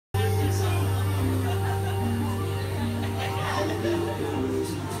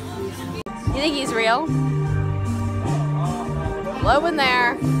think he's real? Hello in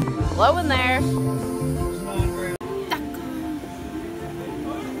there. Hello in there.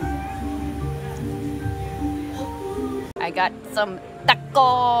 I got some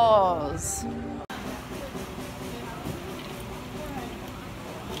tacos.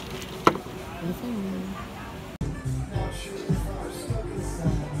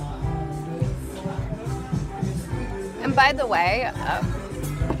 And by the way,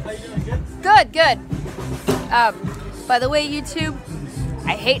 good. By the way, YouTube,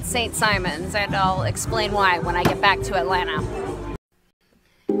 I hate St. Simon's, and I'll explain why when I get back to Atlanta.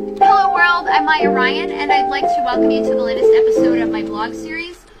 Hello world, I'm Miyah Ryan, and I'd like to welcome you to the latest episode of my vlog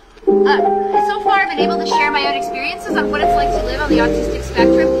series. So far I've been able to share my own experiences on what it's like to live on the autistic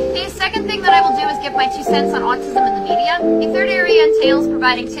spectrum. A second thing that I will do is give my 2 cents on autism in the media. A third area entails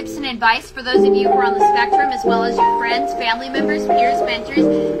providing tips and advice for those of you who are on the spectrum, as well as your friends, family members, peers, mentors,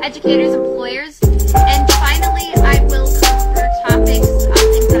 educators, employers. And finally, I will cover topics on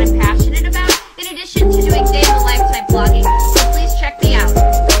things that I'm passionate about, in addition to doing day-in-the-life type vlogging. So please check me out.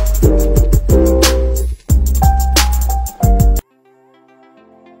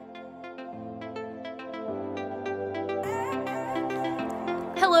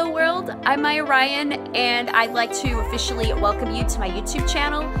 Hello world, I'm Miyah Ryan, and I'd like to officially welcome you to my YouTube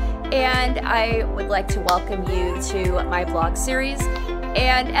channel, and I would like to welcome you to my vlog series.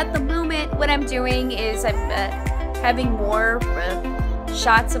 And at the moment, what I'm doing is I'm having more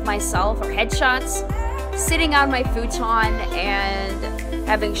shots of myself, or headshots, sitting on my futon and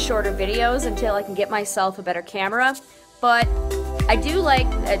having shorter videos until I can get myself a better camera. But I do like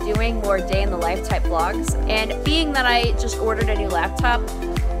doing more day-in-the-life type vlogs, and being that I just ordered a new laptop,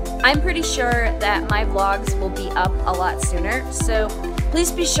 I'm pretty sure that my vlogs will be up a lot sooner, so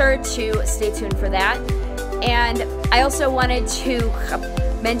please be sure to stay tuned for that. And I also wanted to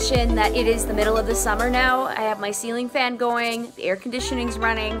mention that it is the middle of the summer now. I have my ceiling fan going, the air conditioning's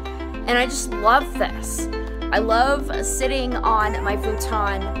running, and I just love this. I love sitting on my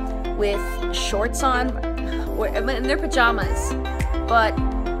futon with shorts on, and they're pajamas, but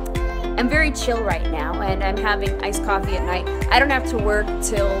I'm very chill right now, and I'm having iced coffee at night. I don't have to work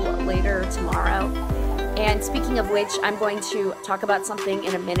till later tomorrow. And speaking of which, I'm going to talk about something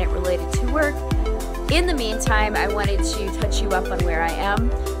in a minute related to work. In the meantime, I wanted to touch you up on where I am.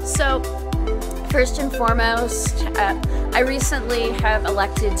 So, first and foremost, I recently have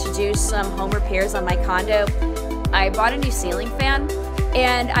elected to do some home repairs on my condo. I bought a new ceiling fan,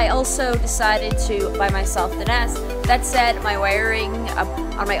 and I also decided to buy myself the Nest. That said, my wiring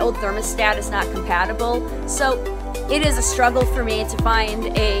on my old thermostat is not compatible, so it is a struggle for me to find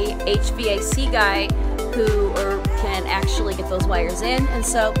a HVAC guy who can actually get those wires in. And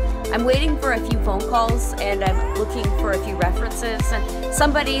so I'm waiting for a few phone calls, and I'm looking for a few references and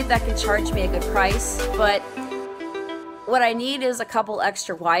somebody that can charge me a good price. But what I need is a couple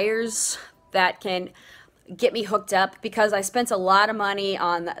extra wires that can get me hooked up, because I spent a lot of money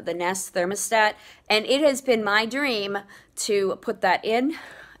on the Nest thermostat, and it has been my dream to put that in.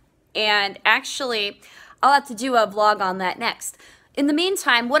 And actually, I'll have to do a vlog on that next. In the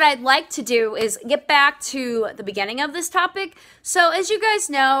meantime, what I'd like to do is get back to the beginning of this topic. So as you guys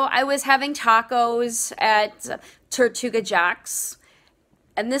know, I was having tacos at Tortuga Jack's,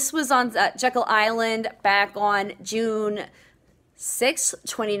 and this was on Jekyll Island back on June 6th,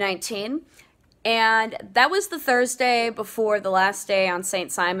 2019. And that was the Thursday before the last day on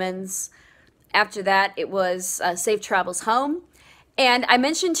St. Simon's. After that, it was Safe Travels Home. And I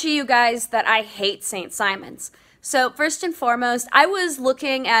mentioned to you guys that I hate St. Simon's. So first and foremost, I was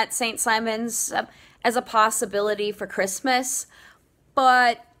looking at St. Simon's as a possibility for Christmas,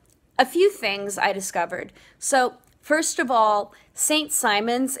 but a few things I discovered. So first of all, St.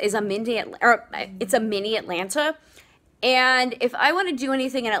 Simon's is it's a mini Atlanta. And if I want to do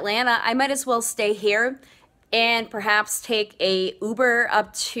anything in Atlanta, I might as well stay here and perhaps take a Uber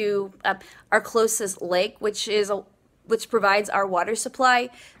up to our closest lake, which provides our water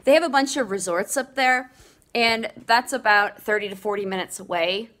supply. They have a bunch of resorts up there, and that's about 30 to 40 minutes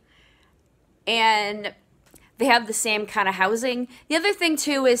away. And they have the same kind of housing. The other thing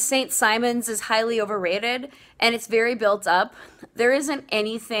too is St. Simon's is highly overrated, and it's very built up. There isn't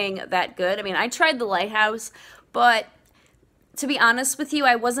anything that good. I mean, I tried the lighthouse, but to be honest with you,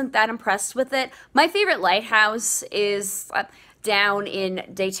 I wasn't that impressed with it. My favorite lighthouse is down in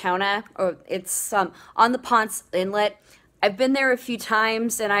Daytona, or it's on the Ponce Inlet. I've been there a few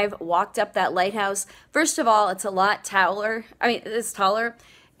times, and I've walked up that lighthouse. First of all, it's a lot taller. It's taller,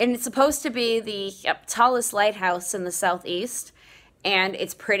 and it's supposed to be the tallest lighthouse in the southeast, and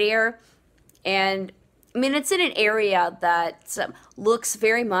it's prettier, and I mean, it's in an area that looks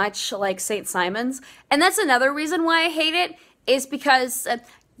very much like St. Simons. And that's another reason why I hate it, is because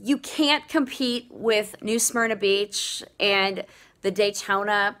you can't compete with New Smyrna Beach and the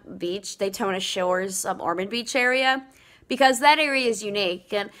Daytona Shores, Ormond Beach area, because that area is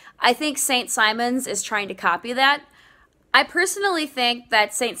unique. And I think St. Simons is trying to copy that. I personally think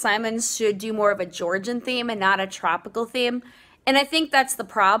that St. Simons should do more of a Georgian theme and not a tropical theme. And I think that's the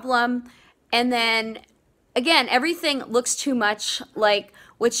problem. And then, again, everything looks too much like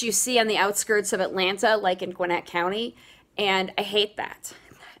what you see on the outskirts of Atlanta, like in Gwinnett County. And I hate that.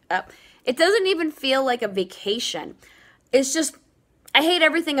 It doesn't even feel like a vacation. It's just, I hate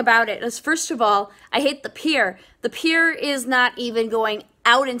everything about it. First of all, I hate the pier. The pier is not even going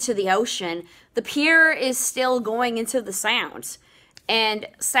out into the ocean. The pier is still going into the Sound. And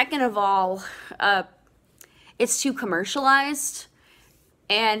second of all, it's too commercialized.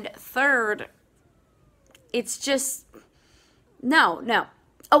 And third, it's just, no.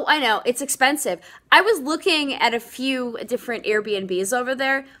 Oh, I know, it's expensive. I was looking at a few different Airbnbs over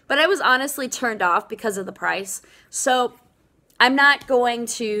there, but I was honestly turned off because of the price. So I'm not going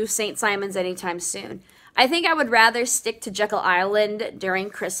to St. Simons anytime soon. I think I would rather stick to Jekyll Island during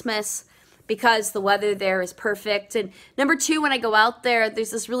Christmas because the weather there is perfect. And number two, when I go out there,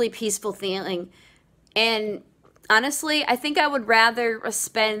 there's this really peaceful feeling. And honestly, I think I would rather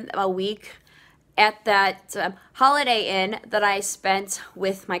spend a week at that Holiday Inn that I spent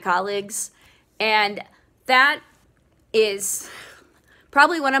with my colleagues. And that is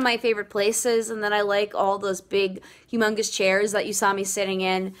probably one of my favorite places. And then I like all those big, humongous chairs that you saw me sitting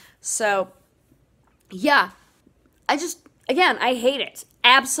in. So, yeah, again, I hate it.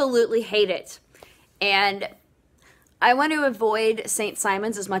 Absolutely hate it. And I want to avoid St.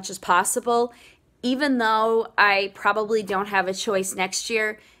 Simons as much as possible, even though I probably don't have a choice next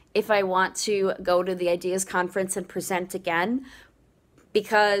year if I want to go to the Ideas Conference and present again,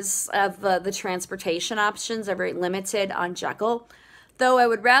 because of the transportation options are very limited on Jekyll. Though I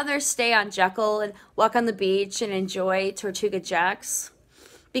would rather stay on Jekyll and walk on the beach and enjoy Tortuga Jacks,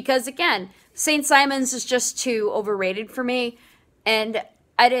 because again, St. Simons is just too overrated for me, and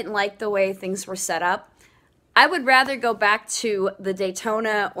I didn't like the way things were set up. I would rather go back to the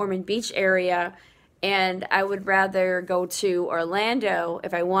Daytona, Ormond Beach area, and I would rather go to Orlando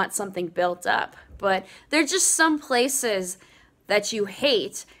if I want something built up. But there are just some places that you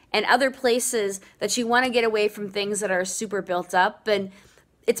hate and other places that you want to get away from things that are super built up. And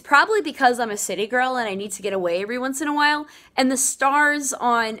it's probably because I'm a city girl and I need to get away every once in a while. And the stars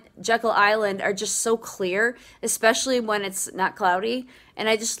on Jekyll Island are just so clear, especially when it's not cloudy. And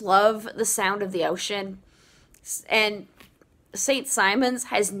I just love the sound of the ocean. And St. Simons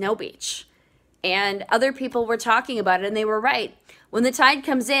has no beach. And other people were talking about it, and they were right. When the tide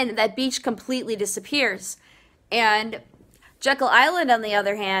comes in, that beach completely disappears. And Jekyll Island, on the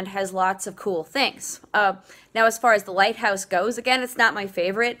other hand, has lots of cool things. Now, as far as the lighthouse goes, again, it's not my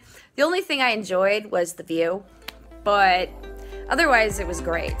favorite. The only thing I enjoyed was the view, but otherwise it was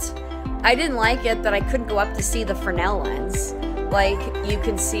great. I didn't like it that I couldn't go up to see the Fresnel lens, like you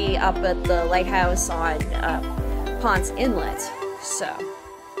can see up at the lighthouse on Ponce Inlet. So,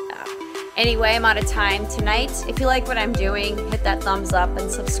 anyway, I'm out of time tonight. If you like what I'm doing, hit that thumbs up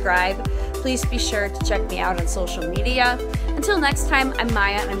and subscribe. Please be sure to check me out on social media. Until next time, I'm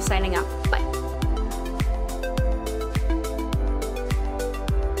Maya and I'm signing out. Bye.